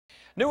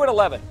New at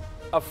 11,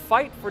 a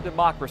fight for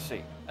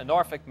democracy. A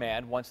Norfolk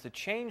man wants to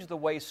change the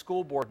way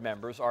school board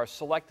members are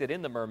selected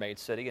in the Mermaid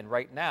City, and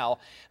right now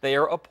they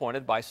are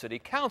appointed by City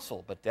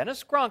Council. But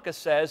Dennis Gronka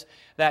says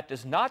that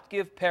does not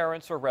give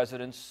parents or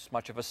residents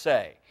much of a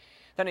say.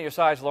 10 on your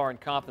side's Lauren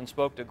Compton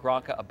spoke to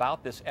Gronka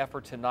about this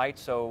effort tonight.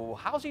 So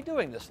how's he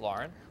doing this,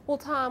 Lauren? Well,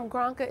 Tom,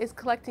 Gronka is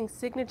collecting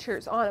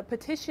signatures on a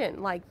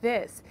petition like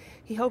this.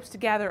 He hopes to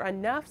gather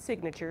enough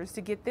signatures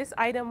to get this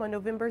item on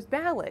November's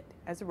ballot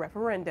as a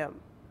referendum.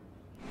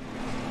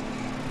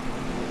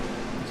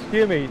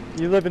 Excuse me,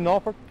 you live in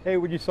Norfolk? Hey,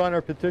 would you sign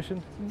our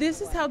petition?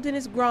 This is how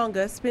Dennis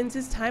Gronka spends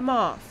his time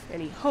off,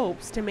 and he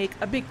hopes to make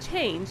a big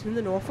change in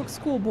the Norfolk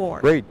School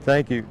Board. Great,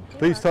 thank you.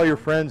 Please tell your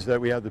friends that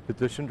we have the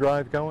petition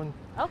drive going.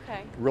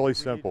 Okay. Really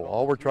simple.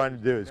 All we're trying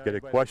to do is get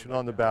a question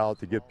on the ballot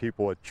to give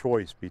people a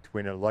choice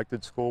between an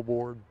elected school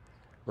board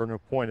or an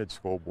appointed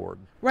school board.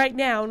 Right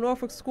now,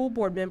 Norfolk school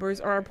board members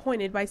are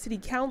appointed by City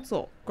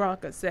Council.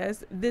 Gronka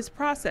says this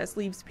process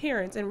leaves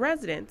parents and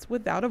residents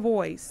without a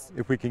voice.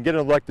 If we can get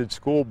an elected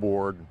school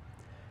board,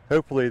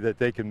 hopefully that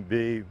they can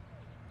be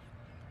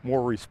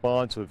more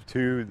responsive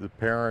to the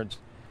parents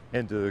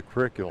and to the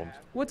curriculums.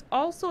 What's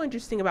also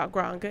interesting about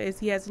Gronka is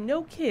he has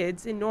no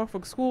kids in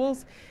Norfolk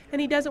schools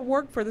and he doesn't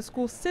work for the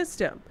school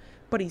system.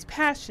 But he's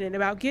passionate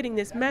about getting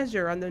this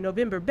measure on the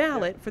November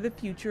ballot for the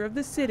future of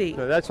the city.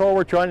 So that's all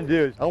we're trying to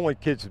do. I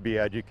want kids to be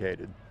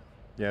educated.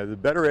 You know, the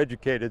better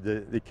educated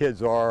the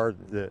kids are,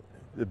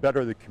 the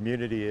better the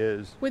community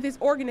is. With his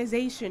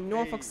organization,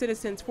 Norfolk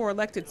Citizens for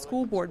Elected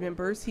School Board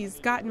Members,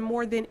 he's gotten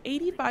more than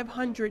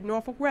 8,500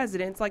 Norfolk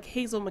residents like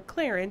Hazel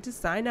McLaren to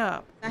sign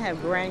up. I have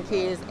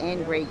grandkids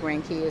and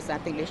great-grandkids. I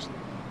think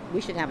we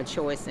should have a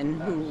choice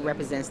in who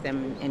represents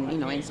them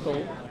in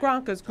school.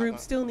 Gronka's group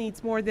still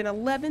needs more than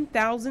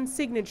 11,000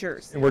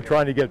 signatures. And we're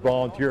trying to get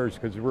volunteers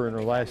because we're in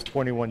our last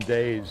 21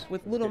 days.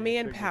 With little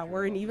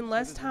manpower and even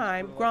less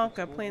time,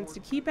 Gronka plans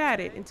to keep at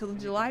it until the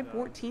July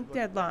 14th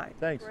deadline.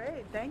 Thanks.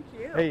 Great, thank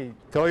you. Hey,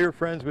 tell your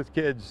friends with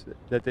kids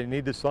that they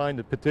need to sign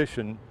the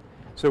petition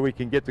so we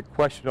can get the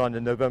question on the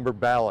November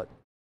ballot.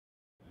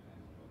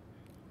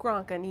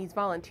 Gronka needs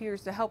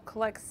volunteers to help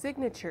collect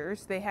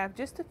signatures. They have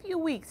just a few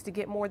weeks to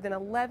get more than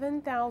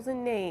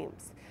 11,000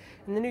 names.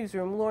 In the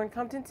newsroom, Lauren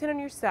Compton, 10 on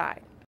your side.